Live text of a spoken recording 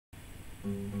By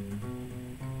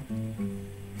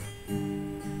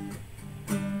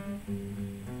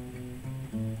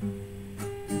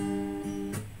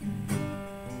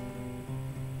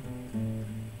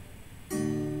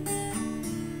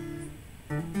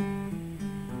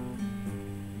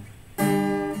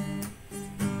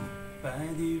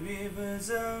the rivers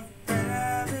of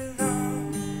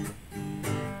Babylon,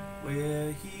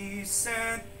 where he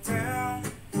sat down,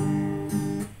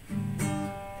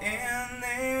 and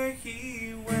there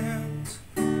he wept.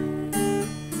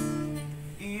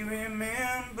 He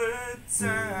remembered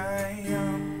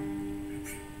Zion.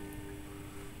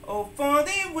 Oh, for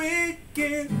the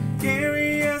wicked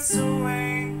carry us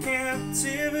away in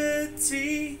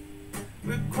captivity,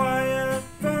 require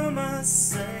from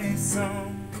us a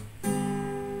song.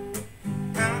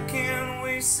 How can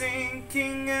we sing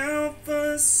King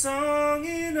Alpha's song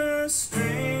in a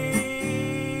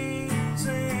strange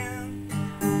land?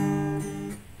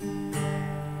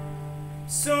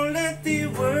 So let the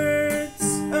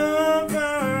words of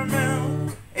our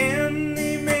mouth and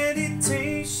the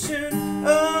meditation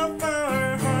of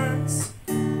our hearts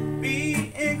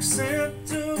be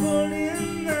acceptable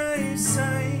in thy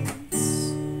sight.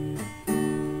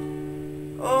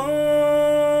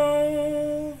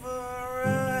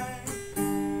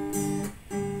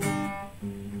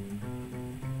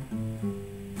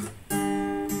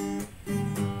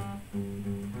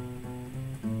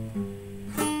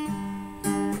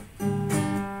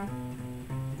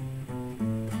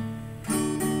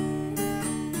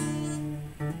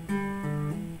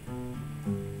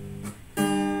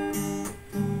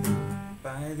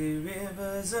 By the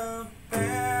rivers of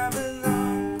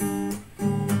Babylon,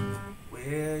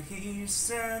 where he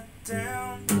sat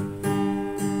down.